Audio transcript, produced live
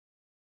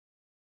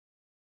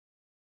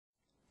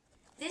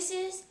This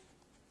is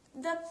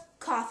the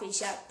Coffee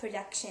Shop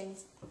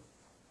Productions,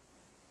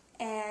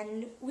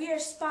 and we are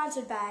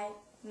sponsored by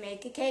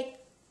Make a Cake,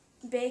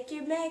 Bake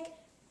Your Make,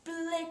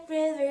 Blake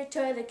River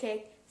Toilet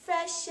Cake,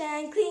 Fresh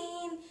and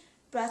Clean,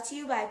 brought to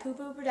you by Poo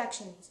Poo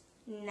Productions.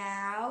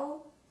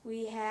 Now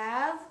we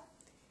have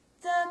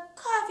the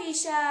Coffee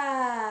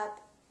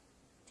Shop.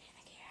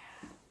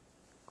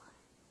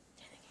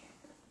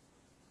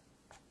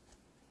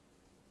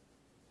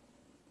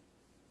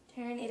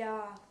 Turn it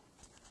off.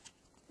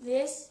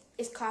 This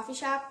is Coffee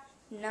Shop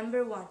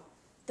number 1,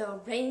 the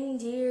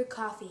Reindeer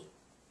Coffee.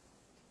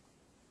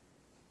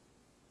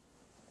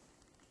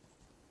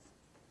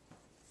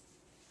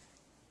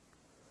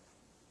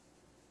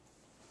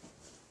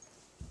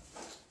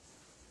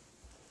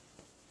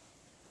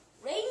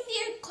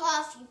 Reindeer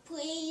coffee,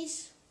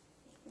 please.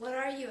 What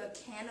are you, a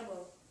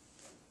cannibal?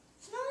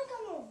 It's not like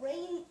I'm a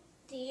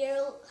reindeer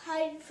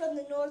hiding from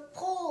the North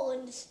Pole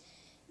in the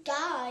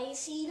sky,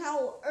 seeing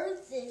how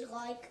Earth is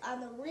like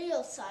on the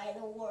real side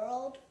of the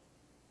world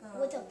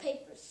with a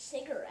paper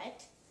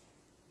cigarette.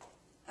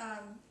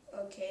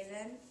 Okay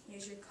then.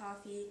 Here's your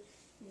coffee,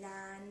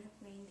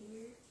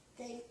 non-reindeer.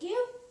 Thank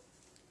you.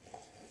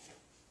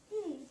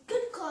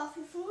 Good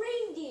coffee for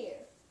reindeer.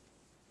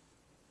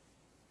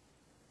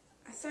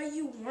 I thought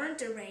you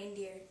weren't a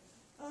reindeer.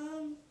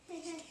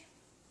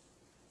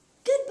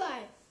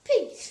 Goodbye.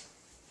 Peace.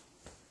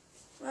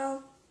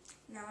 Well,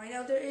 now I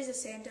know there is a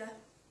Santa.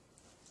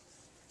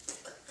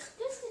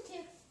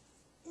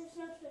 There's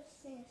no such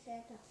thing as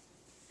Santa.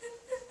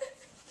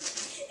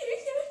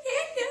 There's no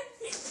Santa.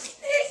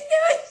 There's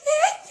no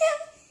Santa.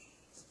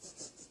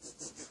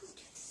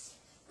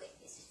 Wait,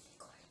 is this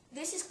recording?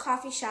 This is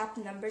Coffee Shop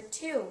number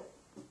 2,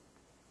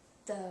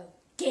 the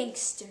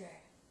Gangster.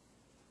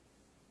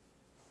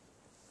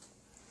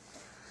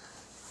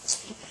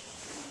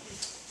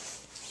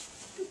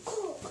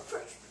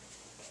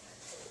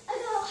 I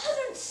got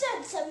 100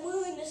 cents I'm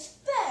willing to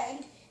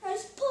spend, and I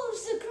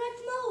suppose the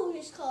correct mode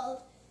is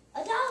called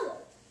 $1.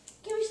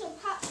 Give me some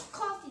hot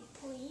coffee,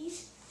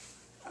 please.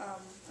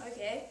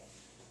 Okay.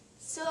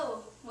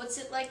 So, what's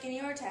it like in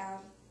your town?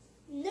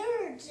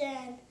 Nerds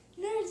and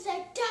nerds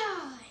that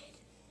died.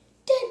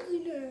 Deadly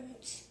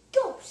nerds.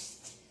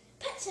 Ghosts.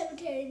 Pet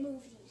Cemetery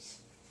movies.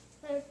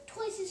 That are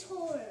twice as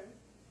horror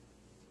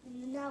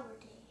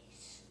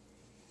nowadays.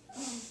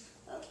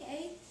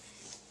 Okay.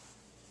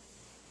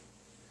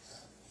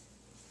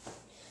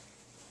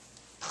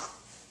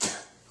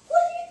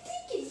 What are you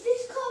thinking?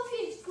 This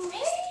coffee is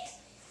great?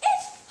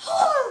 It's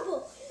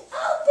horrible.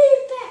 I'll be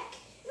back.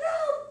 And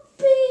I'll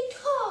be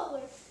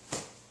taller.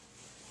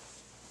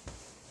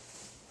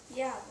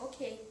 Yeah,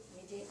 okay.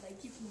 You did,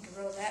 like, you can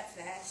grow that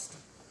fast.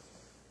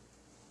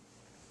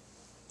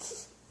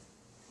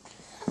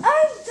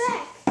 I'm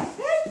back.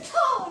 I'm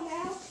tall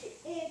now.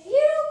 If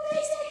you don't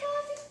make that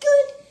coffee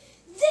good,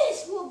 this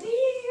will be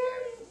in your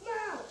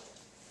mouth.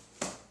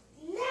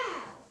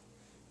 Now.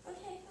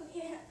 Okay,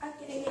 I'm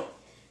getting it.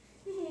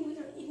 We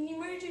don't need any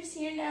murders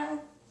here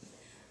now.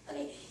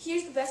 Okay,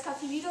 here's the best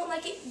coffee. If you don't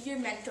like it, you're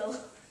mental.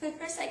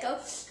 Or psycho.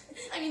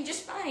 I mean,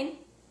 just fine.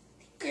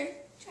 Here,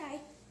 try.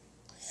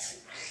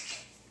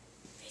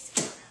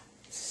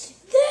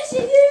 This is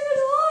even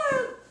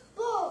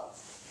horrible.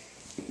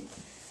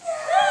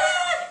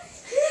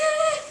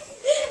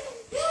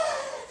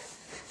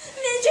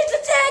 Ninjas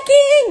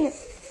attacking!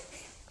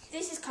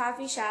 This is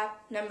Coffee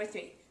Shop number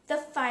 3, the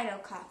final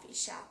coffee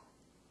shop.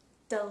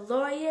 The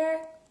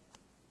lawyer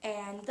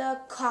and the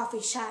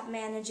coffee shop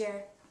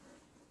manager.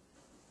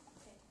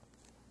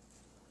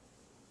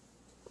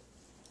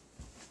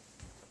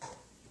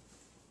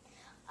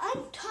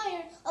 I'm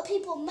tired of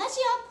people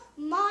messing up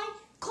my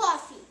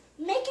coffee.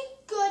 Make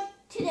it good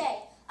today.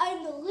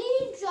 I'm the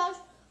leading judge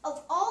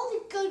of all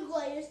the good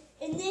lawyers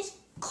in this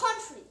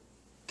country.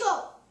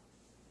 Go.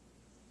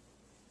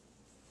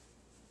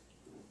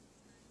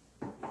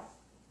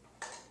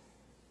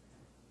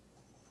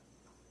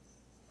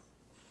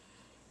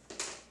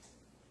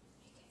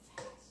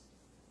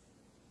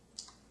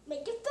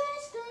 Make it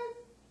faster.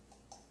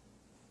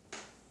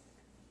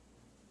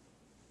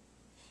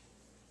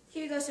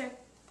 Here you go, sir.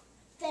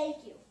 Thank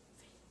you.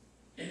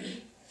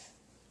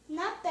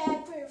 Not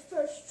bad for your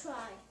first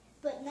try,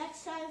 but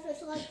next time if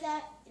it's like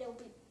that, it'll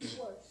be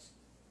worse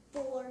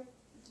for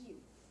you.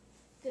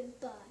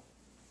 Goodbye.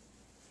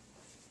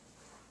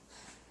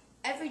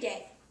 Every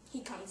day,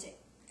 he comes in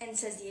and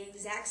says the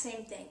exact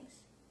same things.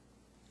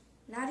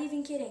 Not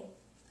even kidding.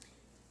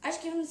 I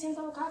just give him the same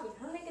cup of coffee.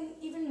 I don't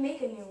even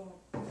make a new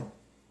one.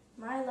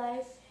 My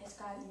life has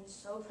gotten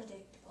so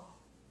predictable.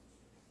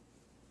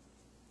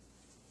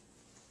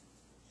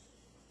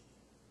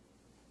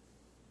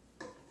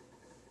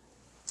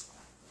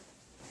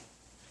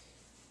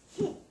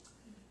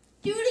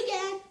 Do it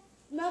again.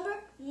 Remember,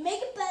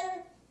 make it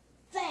better,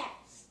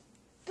 fast.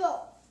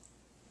 Go.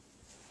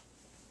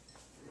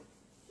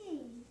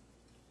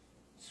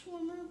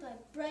 Swimmer by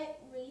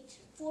Brett Reach,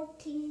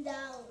 $14.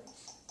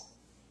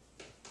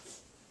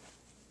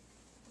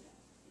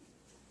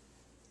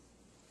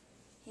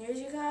 Here's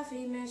your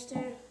coffee,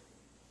 mister.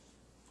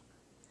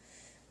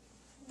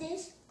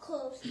 this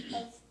close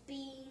of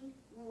being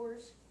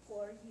worse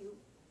for you.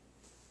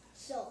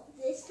 So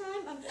this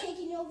time I'm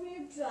taking over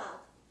your job.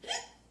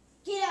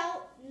 Get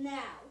out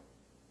now.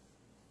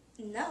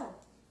 No.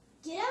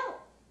 Get out.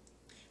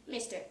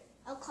 Mister.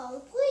 I'll call the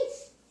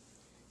police.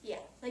 Yeah,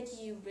 like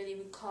you really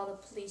would call the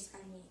police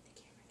on me.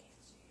 The camera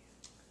can't see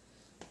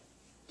you.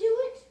 Do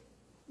it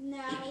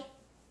now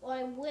or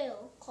I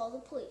will call the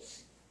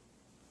police.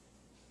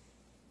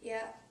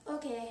 Yeah,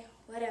 okay,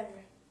 whatever.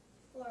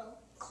 Or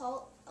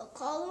I'll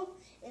call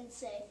them and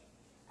say,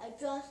 I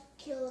just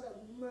killed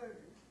a murderer.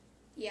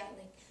 Yeah,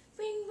 like,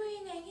 ring,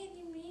 ring, I get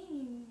you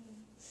ring.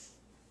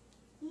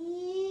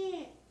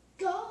 Yeah,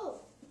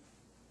 go.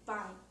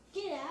 Fine.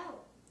 Get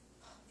out.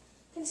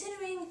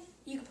 Considering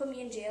you could put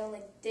me in jail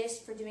like this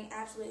for doing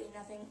absolutely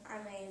nothing, I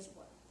may as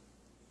well.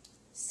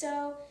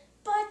 So,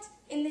 but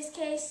in this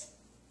case,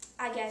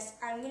 I guess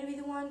I'm going to be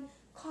the one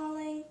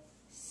calling.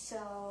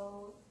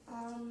 So, Get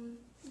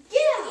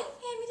can out. you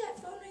hand me that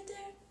phone right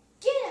there?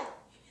 Get out.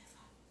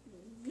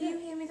 Can you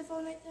hand me the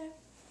phone right there?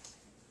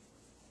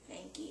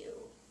 Thank you.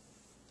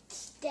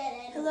 Dead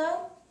end.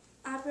 Hello?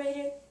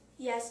 Operator?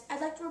 Yes,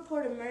 I'd like to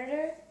report a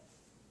murder.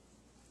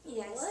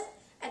 Yes. What?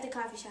 At the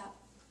coffee shop.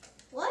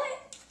 What?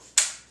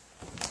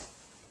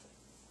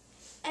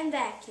 And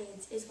that,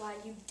 kids, is why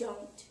you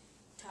don't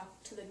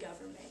talk to the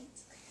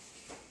government.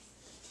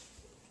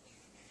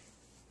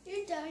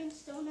 You're dying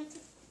stone at the...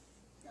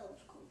 That was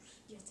close.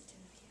 You have to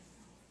turn the camera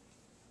off.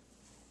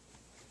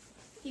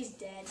 He's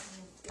dead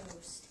and a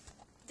ghost.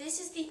 This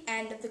is the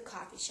end of the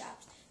coffee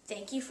shops.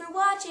 Thank you for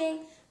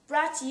watching.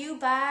 Brought to you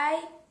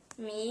by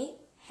me,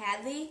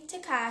 Hadley,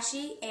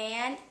 Takashi,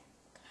 and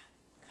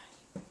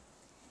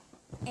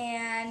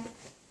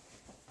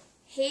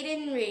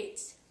Hayden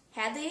Reeds.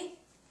 Hadley,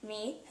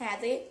 me,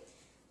 Hadley.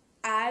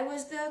 I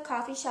was the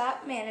coffee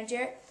shop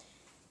manager.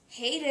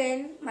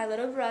 Hayden, my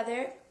little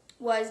brother,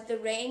 was the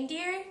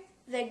reindeer,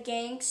 the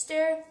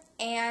gangster,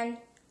 and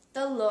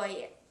the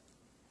lawyer.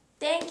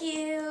 Thank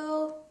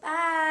you.